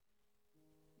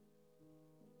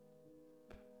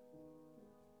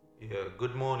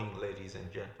Good morning, ladies and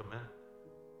gentlemen.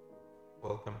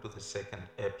 Welcome to the second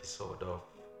episode of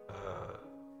uh,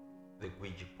 the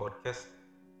Gwiji podcast.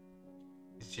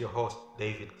 It's your host,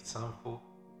 David Kisamfu,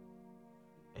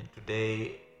 and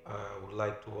today I would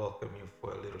like to welcome you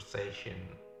for a little session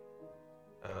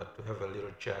to have a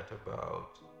little chat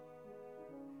about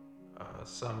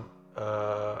some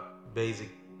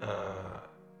basic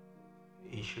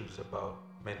issues about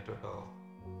mental health,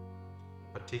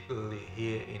 particularly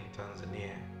here in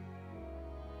Tanzania.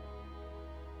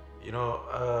 You know,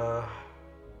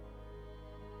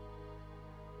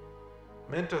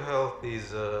 mental health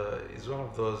is one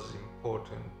of those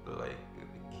important, like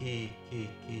key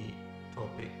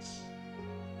topics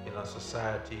in our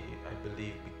society. I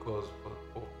believe because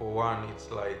for one,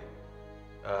 it's like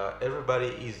everybody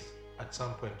is at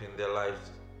some point in their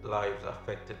lives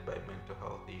affected by mental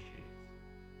health issues,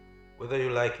 whether you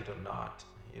like it or not.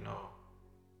 You know,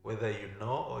 whether you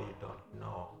know or you don't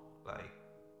know, like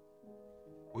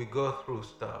we go through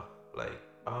stuff like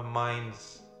our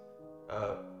minds.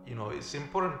 It's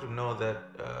important to know that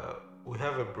we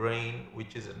have a brain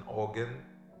which is an organ.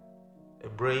 A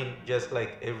brain, just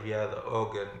like every other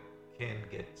organ, can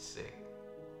get sick.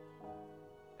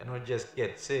 And not just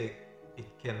get sick, it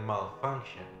can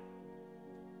malfunction.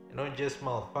 And not just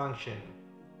malfunction,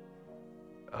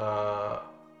 uh,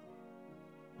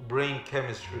 brain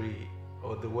chemistry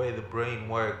or the way the brain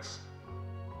works,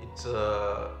 it's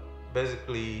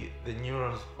basically the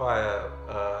neurons fire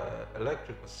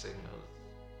electrical signals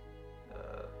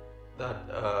that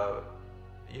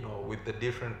with the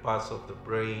different parts of the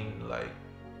brain, like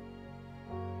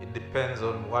it depends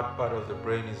on what part of the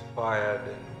brain is fired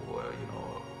and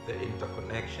the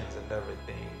interconnections and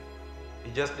everything.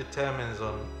 It just determines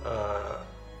on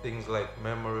things like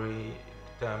memory.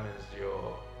 It determines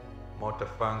your motor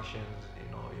functions,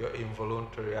 your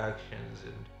involuntary actions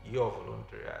and your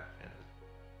voluntary actions.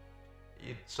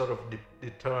 It sort of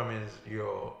determines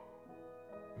your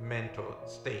mental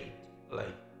state,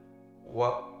 like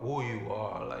who you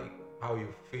are, like how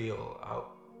you feel,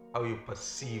 how you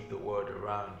perceive the world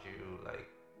around you, like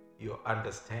your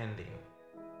understanding,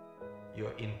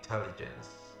 your intelligence.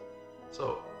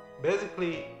 So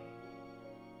basically,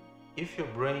 if your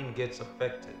brain gets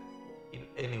affected in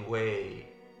any way,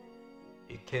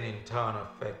 it can in turn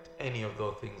affect any of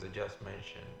those things I just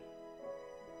mentioned.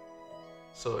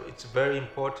 So it's very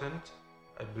important,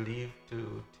 I believe,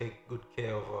 to take good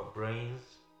care of our brains,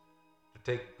 to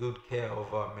take good care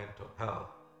of our mental health,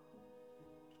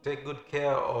 to take good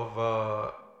care of,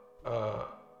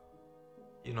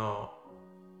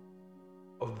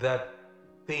 of that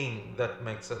thing that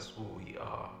makes us who we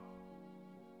are.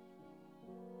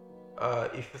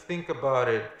 If you think about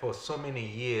it, for so many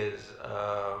years,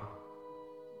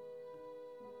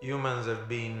 humans have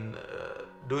been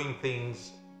doing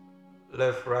things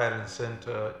left, right, and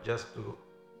center just to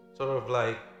sort of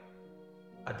like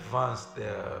advance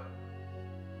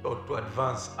to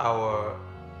advance our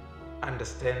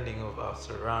understanding of our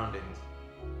surroundings.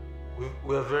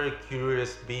 We're very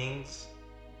curious beings.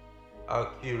 Our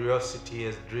curiosity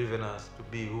has driven us to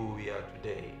be who we are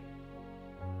today.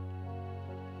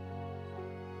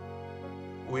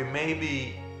 We may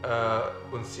be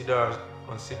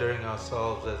considering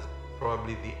ourselves as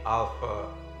probably the alpha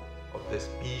of the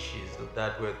species,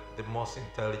 that we're the most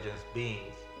intelligent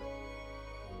beings,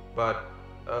 but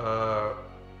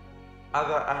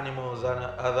other animals and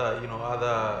other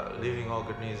living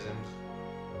organisms,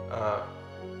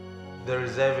 there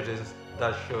is evidence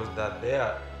that shows that they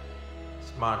are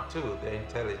smart too, they're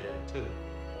intelligent too.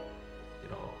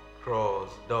 Crows,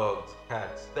 dogs,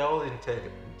 cats, they're all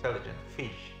intelligent.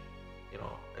 Fish,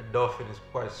 a dolphin is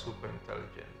quite super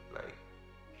intelligent, like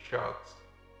sharks,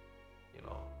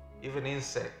 even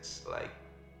insects like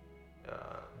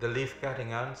the leaf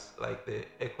cutting ants, like the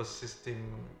ecosystem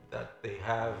that they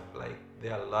have, like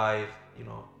their life,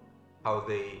 how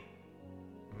they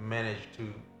manage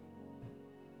to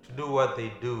do what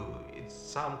they do. It's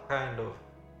some kind of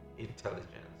intelligence.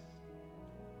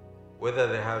 Whether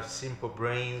they have simple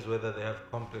brains, whether they have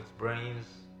complex brains,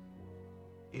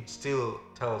 it still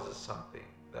tells us something,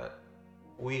 that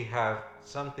we have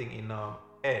something in our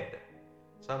head,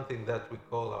 something that we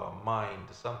call our mind,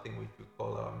 something which we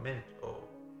call our mental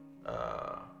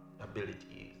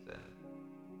abilities. And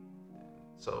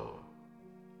so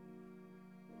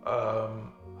I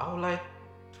would like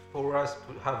for us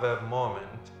to have a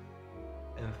moment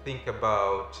and think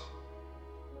about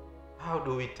how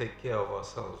do we take care of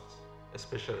ourselves,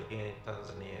 especially here in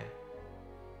Tanzania.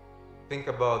 Think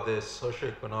about the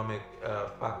socio-economic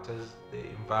factors, the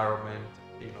environment,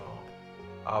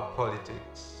 our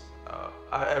politics,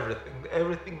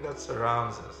 everything that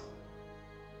surrounds us,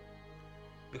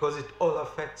 because it all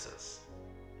affects us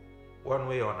one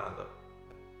way or another.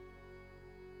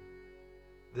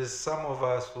 There's some of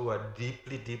us who are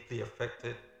deeply, deeply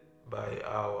affected by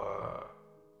our,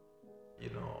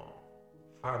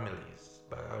 families,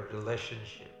 by our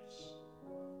relationships,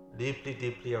 deeply,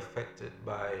 deeply affected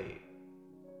by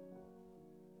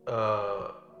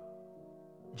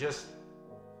just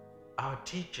our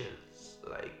teachers.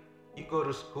 Like, you go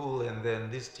to school and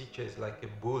then this teacher is like a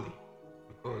bully,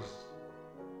 because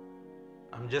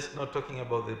I'm just not talking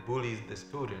about the bullies, the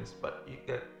students, but you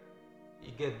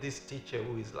get this teacher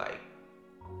who is like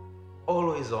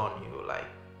always on you, like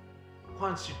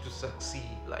wants you to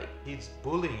succeed, like he's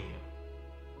bullying you,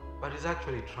 but he's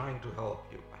actually trying to help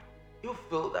you. But you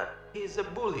feel that he's a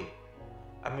bully.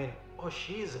 Or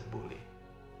she is a bully.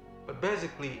 But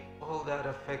basically, all that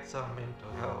affects our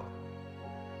mental health.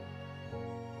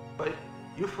 But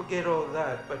you forget all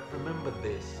that, but remember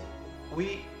this.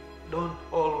 We don't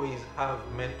always have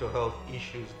mental health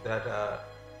issues that are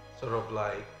sort of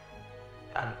like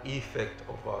an effect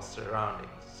of our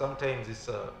surroundings. Sometimes it's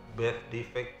birth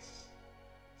defects.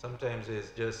 Sometimes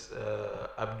it's just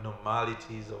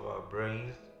abnormalities of our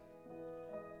brains.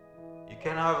 You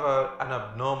can have an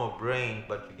abnormal brain,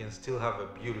 but you can still have a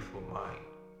beautiful mind.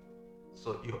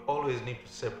 So you always need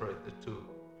to separate the two.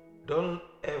 Don't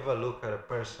ever look at a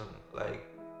person like,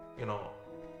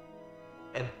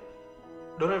 and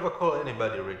don't ever call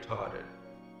anybody retarded.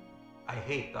 I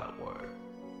hate that word.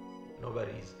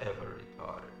 Nobody is ever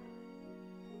retarded.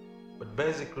 But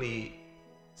basically,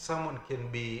 someone can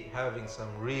be having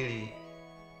some really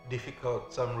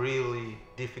difficult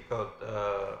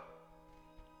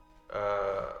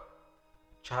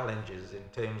challenges in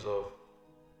terms of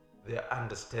their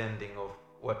understanding of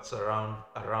what's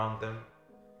around them,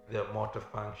 their motor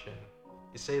function.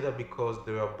 It's either because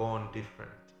they were born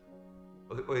different,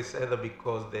 or it's either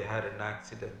because they had an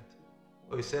accident,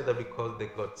 or it's either because they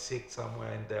got sick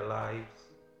somewhere in their lives.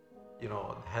 They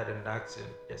had an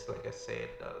accident, just like I said,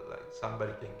 like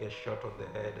somebody can get shot on the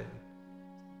head and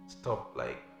stop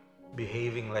like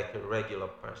behaving like a regular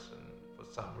person for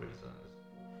some reasons.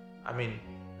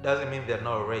 Doesn't mean they're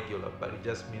not regular, but it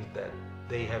just means that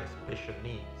they have special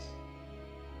needs.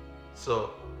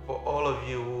 So for all of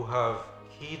you who have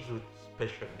kids with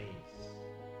special needs,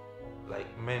 like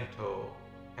mental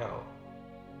health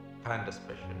kind of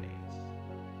special needs,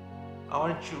 I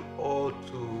want you all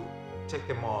to take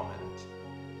a moment,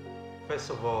 first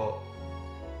of all,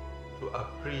 to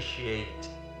appreciate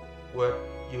what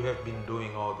you have been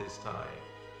doing all this time.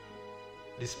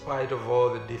 Despite of all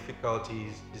the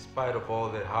difficulties, despite of all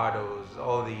the hurdles,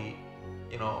 all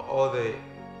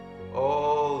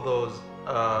those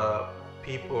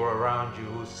people around you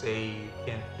who say you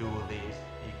can't do this,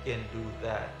 you can't do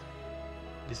that.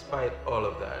 Despite all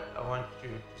of that, I want you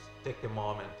to take a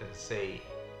moment and say,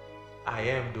 I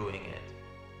am doing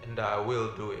it, and I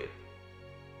will do it.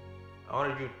 I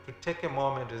want you to take a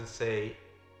moment and say,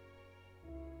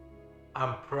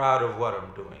 I'm proud of what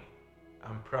I'm doing.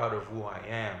 I'm proud of who I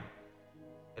am,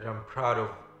 and I'm proud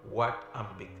of what I'm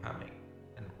becoming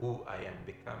and who I am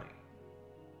becoming.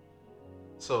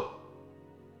 So,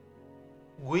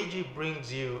 Gwiji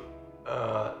brings you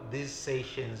these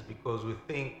sessions because we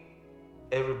think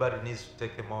everybody needs to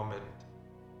take a moment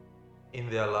in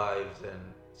their lives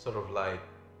and sort of like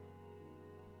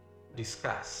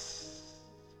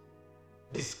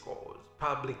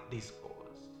public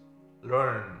discourse,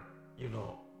 learn,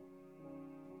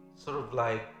 sort of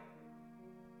like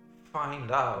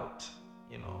find out,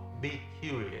 be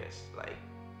curious, like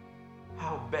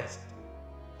how best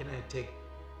can I take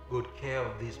good care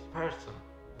of this person?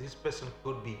 This person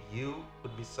could be you,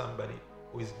 could be somebody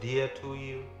who is dear to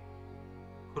you,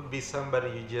 could be somebody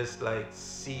you just like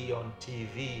see on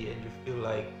TV and you feel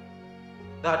like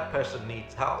that person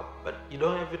needs help, but you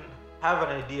don't even have an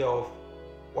idea of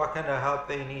what kind of help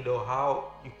they need or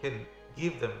how you can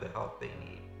give them the help they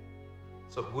need.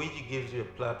 So Gwiji gives you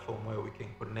a platform where we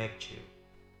can connect you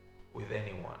with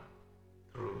anyone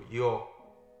through your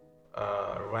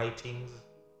writings,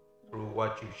 through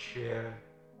what you share,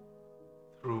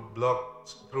 through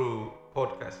blogs, through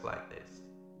podcasts like this.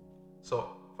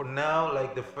 So for now,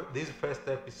 like this first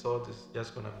episode is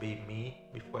just gonna be me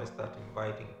before I start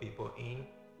inviting people in.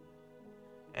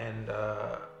 And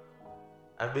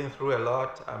I've been through a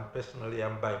lot. I'm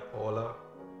bipolar,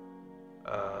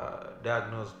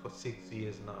 diagnosed for 6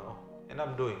 years now, and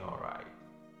I'm doing all right.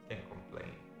 Can't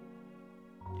complain.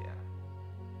 Yeah.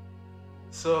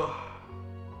 So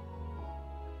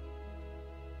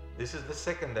this is the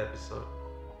second episode,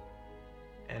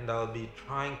 and I'll be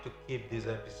trying to keep these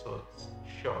episodes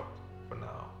short for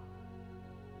now.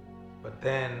 But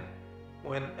then,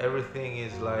 when everything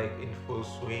is like in full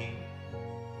swing,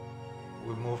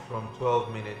 we move from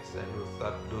 12 minutes and we'll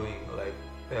start doing like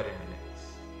 30 minutes.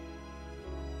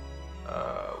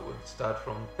 We'll start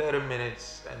from 30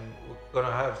 minutes and we're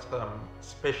gonna have some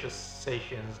special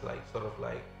sessions, like sort of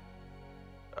like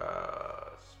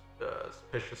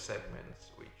special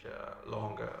segments which are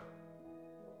longer,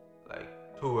 like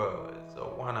 2 hours or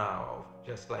 1 hour of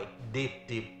just like deep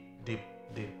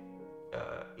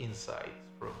insights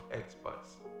from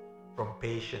experts, from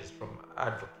patients, from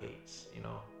advocates,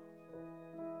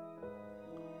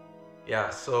 Yeah,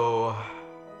 so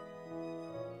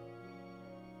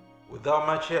without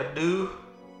much ado,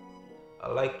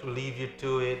 I'd like to leave you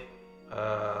to it.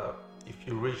 If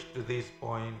you reach to this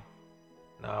point,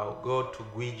 now go to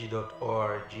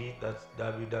gwiji.org. That's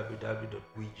www.gwiji.org.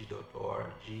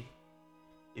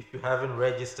 If you haven't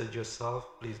registered yourself,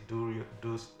 please do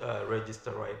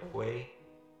register right away.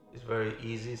 It's very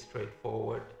easy,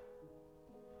 straightforward,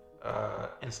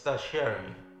 and start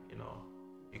sharing.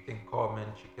 You can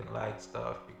comment, you can like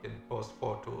stuff, you can post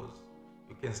photos,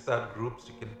 you can start groups,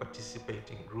 you can participate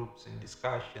in groups, in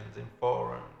discussions, in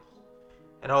forums,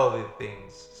 and all the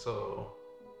things. So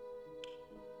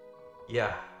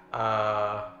yeah,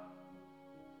 I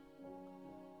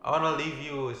want to leave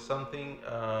you with something. I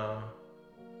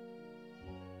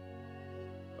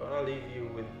want to leave you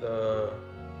with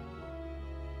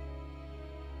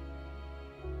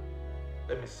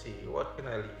let me see, what can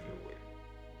I leave you with?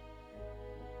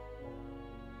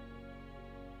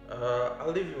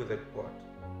 I'll leave you with a quote.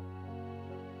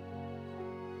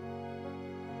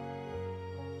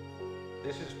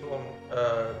 This is from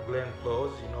Glenn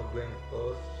Close. You know Glenn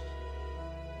Close,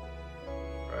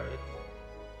 right?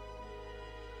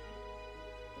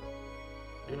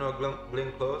 You know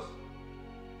Glenn Close?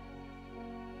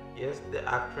 Yes, the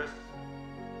actress.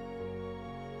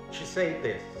 She said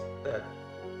this, that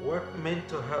what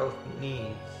mental health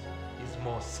needs is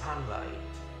more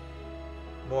sunlight,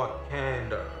 more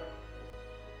candor,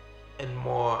 and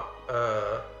more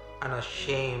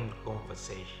unashamed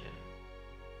conversation.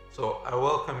 So I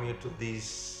welcome you to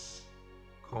this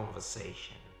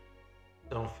conversation.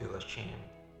 Don't feel ashamed.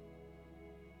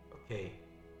 Okay?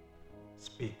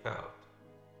 Speak out.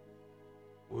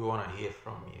 We want to hear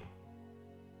from you.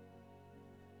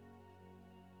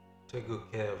 Take good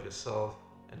care of yourself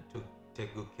and to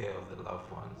take good care of the loved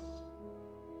ones.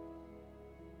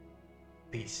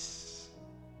 Peace.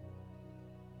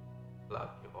 Love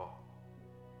you all.